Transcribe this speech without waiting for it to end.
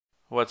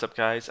What's up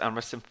guys, I'm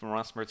Rustin from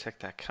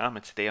RussMurTech.com,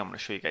 and today I'm going to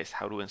show you guys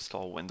how to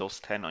install Windows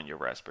 10 on your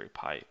Raspberry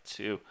Pi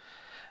 2.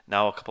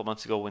 Now a couple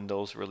months ago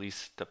Windows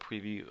released the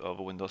preview of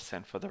Windows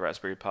 10 for the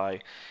Raspberry Pi,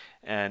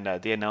 and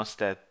they announced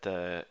that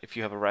if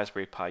you have a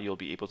Raspberry Pi you'll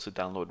be able to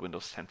download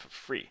Windows 10 for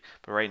free.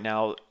 But right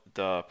now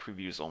the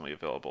preview is only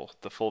available.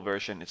 The full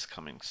version is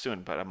coming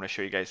soon, but I'm going to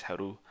show you guys how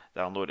to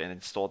download and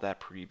install that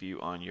preview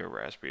on your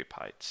Raspberry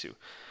Pi 2.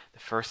 The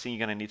first thing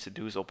you're going to need to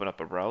do is open up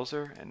a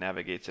browser and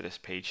navigate to this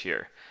page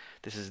here.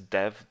 This is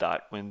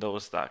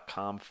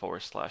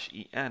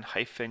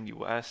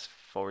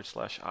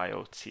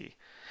dev.windows.com/en-us/IoT.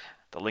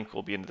 The link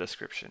will be in the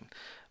description.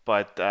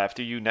 But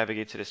after you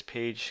navigate to this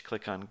page,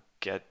 click on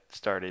Get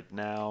Started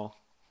Now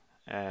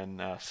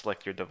and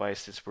select your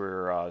device. Since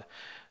we're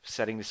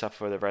setting this up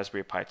for the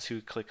Raspberry Pi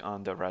 2, click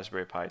on the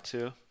Raspberry Pi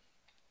 2.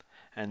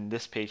 And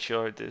this page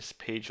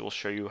will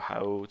show you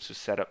how to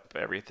set up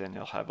everything.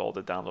 It'll have all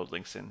the download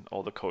links and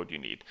all the code you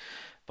need.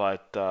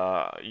 But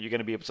you're going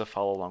to be able to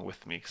follow along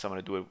with me because I'm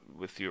going to do it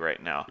with you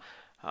right now.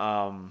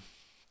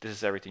 This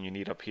is everything you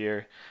need up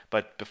here.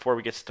 But before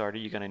we get started,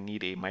 you're going to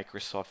need a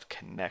Microsoft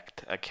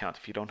Connect account.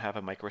 If you don't have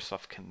a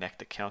Microsoft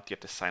Connect account, you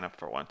have to sign up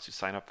for one. To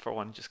sign up for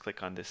one, just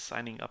click on this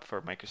Signing Up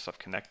for Microsoft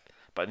Connect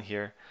button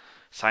here.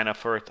 Sign up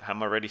for it.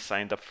 I'm already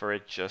signed up for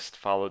it. Just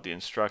follow the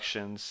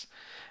instructions.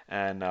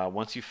 And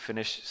once you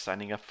finish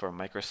signing up for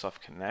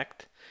Microsoft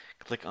Connect,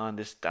 click on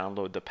this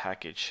Download the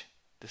Package.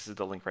 This is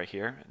the link right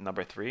here,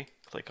 number 3.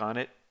 Click on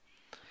it.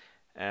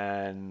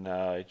 And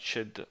it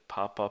should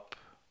pop up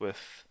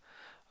with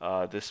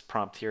this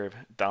prompt here: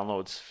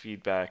 downloads,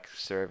 feedback,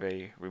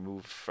 survey,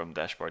 remove from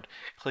dashboard.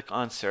 Click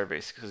on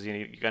surveys because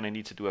you're going to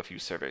need to do a few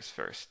surveys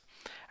first.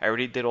 I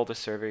already did all the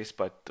surveys,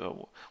 but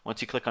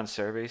once you click on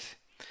surveys,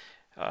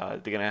 they're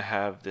going to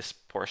have this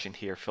portion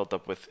here filled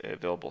up with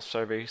available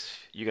surveys.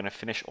 You're going to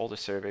finish all the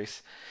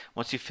surveys.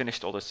 Once you've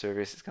finished all the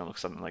surveys, it's going to look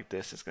something like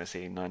this. It's going to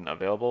say none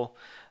available.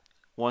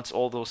 Once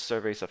all those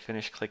surveys are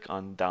finished, click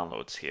on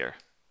downloads here.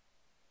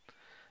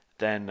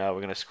 Then we're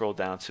going to scroll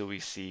down till we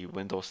see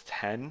Windows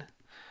 10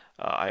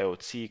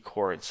 IoT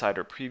Core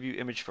Insider Preview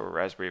image for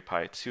Raspberry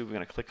Pi 2. We're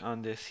going to click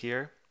on this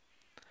here,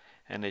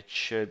 and it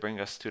should bring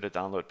us to the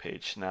download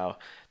page. Now,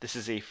 this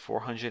is a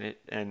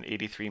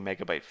 483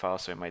 megabyte file,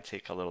 so it might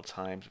take a little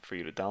time for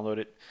you to download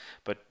it.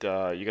 But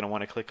you're going to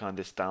want to click on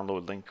this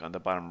download link on the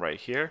bottom right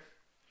here,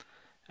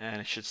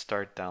 and it should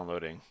start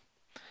downloading.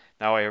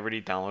 Now, I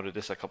already downloaded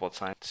this a couple of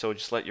times, so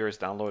just let yours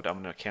download.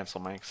 I'm going to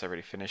cancel mine because I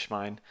already finished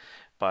mine.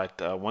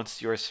 But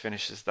once yours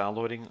finishes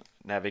downloading,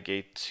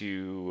 navigate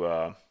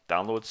to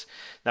downloads.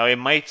 Now, it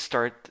might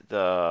start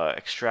the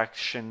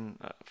extraction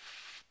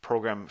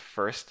program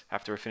first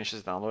after it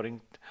finishes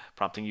downloading,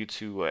 prompting you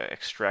to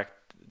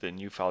extract the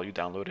new file you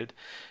downloaded.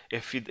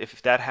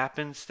 If that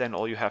happens, then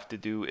all you have to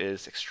do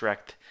is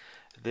extract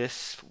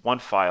this one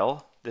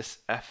file, this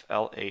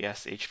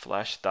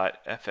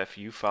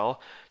flash.ffu file,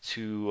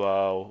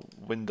 to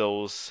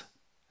Windows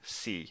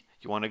C.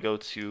 You want to go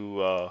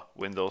to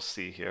Windows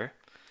C here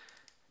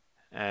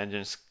and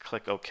just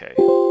click OK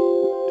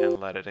and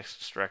let it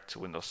extract to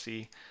Windows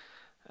C.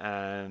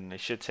 And it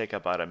should take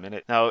about a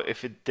minute. Now,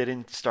 if it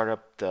didn't start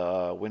up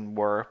the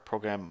WinWar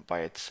program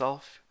by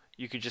itself,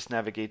 you could just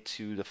navigate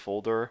to the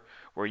folder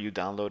where you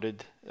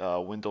downloaded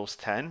Windows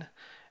 10,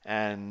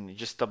 and you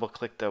just double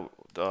click the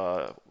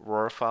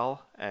RAR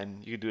file,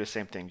 and you do the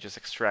same thing. Just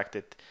extract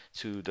it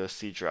to the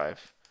C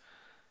drive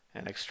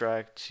and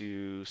extract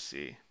to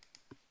C.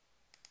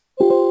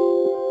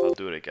 I'll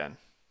do it again.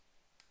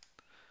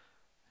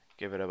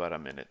 Give it about a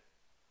minute.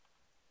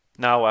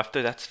 Now,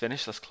 after that's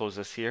finished, let's close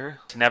this here.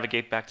 To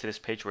navigate back to this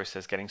page where it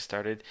says Getting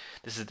Started,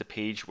 this is the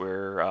page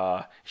where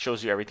it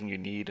shows you everything you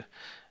need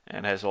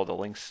and has all the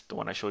links, the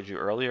one I showed you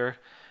earlier.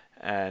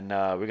 And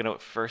we're going to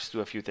first do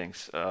a few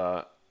things.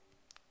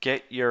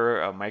 Get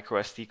your micro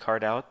SD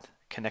card out,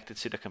 connect it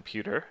to the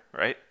computer,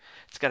 right?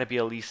 It's got to be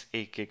at least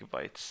 8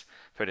 gigabytes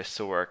for this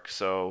to work.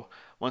 So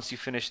once you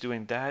finish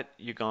doing that,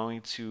 you're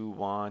going to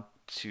want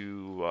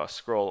to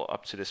scroll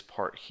up to this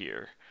part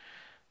here,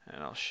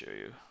 and I'll show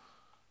you.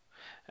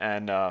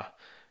 And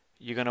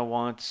you're going to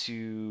want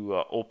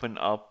to open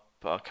up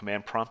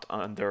command prompt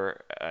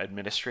under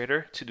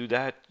administrator. To do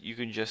that, you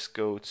can just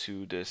go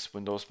to this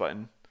Windows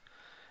button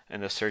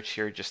and the search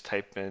here, just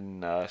type in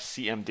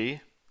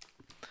CMD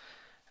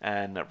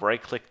and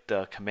right click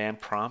the command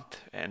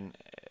prompt and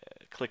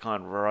click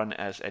on run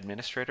as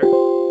administrator.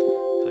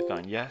 Click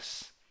on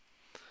yes.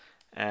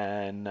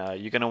 And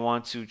you're going to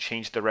want to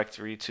change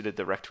directory to the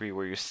directory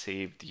where you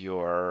saved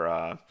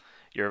your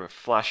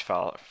flash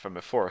file from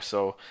before.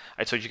 So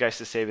I told you guys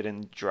to save it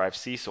in drive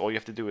C, so all you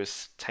have to do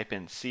is type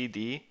in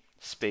CD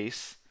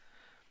space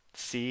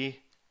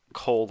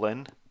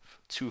C:2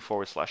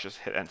 /,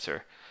 hit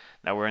enter.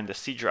 Now we're in the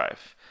C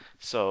drive.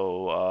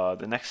 So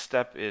the next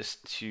step is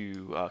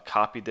to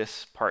copy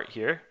this part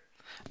here.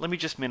 Let me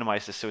just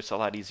minimize this so it's a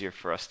lot easier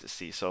for us to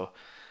see. So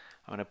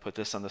I'm going to put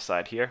this on the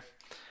side here.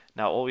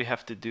 Now all we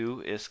have to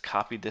do is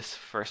copy this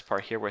first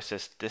part here where it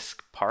says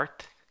disk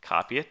part,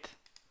 copy it,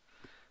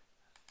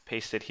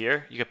 paste it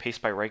here. You can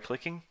paste by right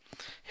clicking,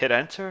 hit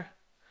enter,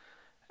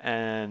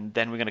 And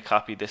then we're going to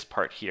copy this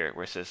part here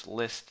where it says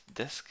list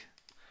disk,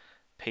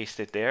 paste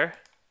it there,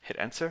 hit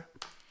enter.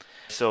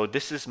 So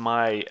this is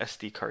my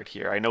SD card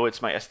here. I know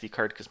it's my SD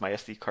card because my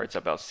SD card's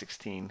about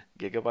 16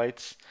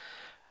 gigabytes.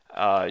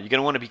 You're going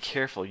to want to be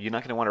careful. You're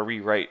not going to want to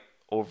rewrite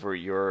over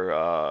your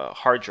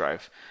hard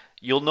drive.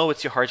 You'll know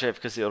it's your hard drive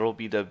because it'll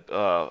be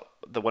the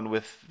one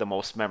with the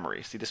most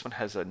memory. See, this one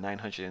has a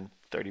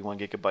 931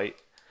 gigabyte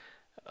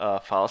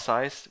file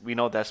size. We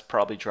know that's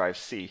probably drive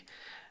C,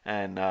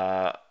 and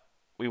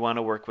we want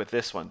to work with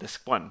this one,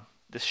 disk 1.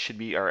 This should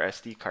be our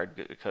SD card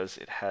because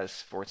it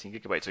has 14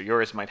 gigabytes. So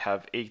yours might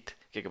have 8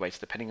 gigabytes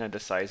depending on the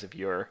size of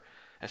your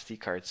SD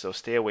card. So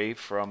stay away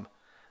from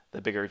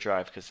the bigger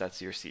drive because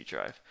that's your C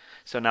drive.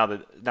 So now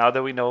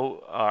that we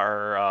know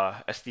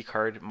our SD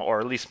card, or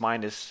at least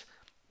mine is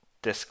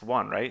disk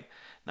 1, right?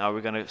 Now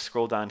we're going to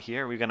scroll down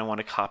here. We're going to want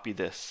to copy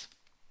this.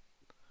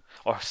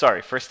 Oh,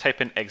 sorry. First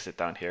type in exit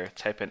down here.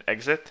 Type in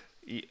exit,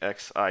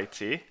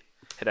 E-X-I-T.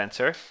 Hit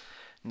enter.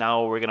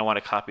 Now we're going to want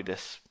to copy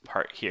this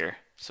part here.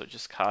 So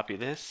just copy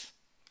this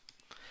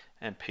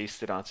and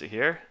paste it onto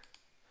here.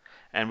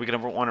 And we're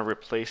going to want to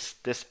replace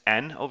this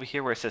N over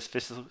here where it says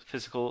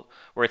physical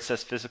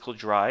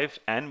drive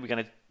N. We're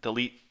going to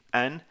delete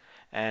N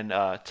and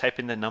type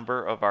in the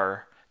number of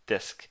our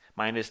disk.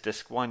 Mine is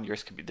disk 1,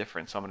 yours could be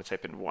different, so I'm going to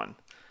type in 1.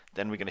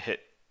 Then we're going to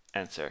hit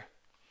enter.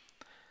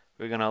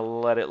 We're going to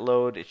let it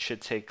load. It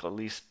should take at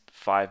least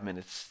 5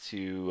 minutes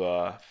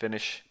to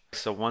finish.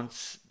 So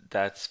once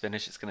that's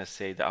finished, it's going to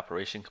say the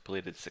operation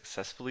completed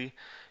successfully.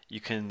 You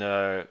can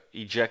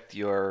eject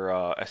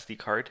your SD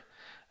card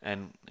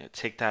and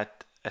take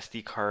that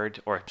SD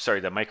card, or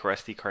sorry, the micro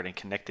SD card, and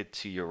connect it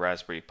to your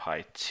Raspberry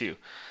Pi 2.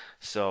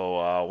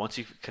 So once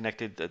you've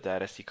connected that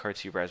SD card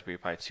to your Raspberry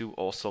Pi 2,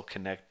 also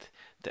connect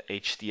the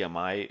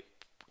HDMI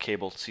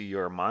cable to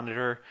your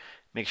monitor.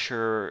 Make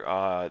sure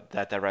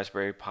that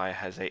Raspberry Pi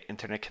has an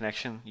internet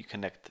connection. You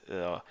connect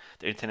the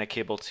internet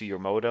cable to your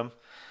modem.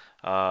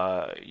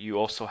 You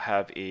also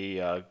have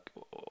a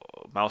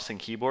mouse and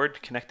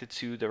keyboard connected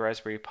to the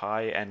Raspberry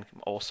Pi, and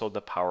also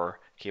the power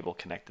cable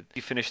connected. If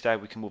you finish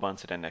that, we can move on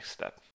to the next step.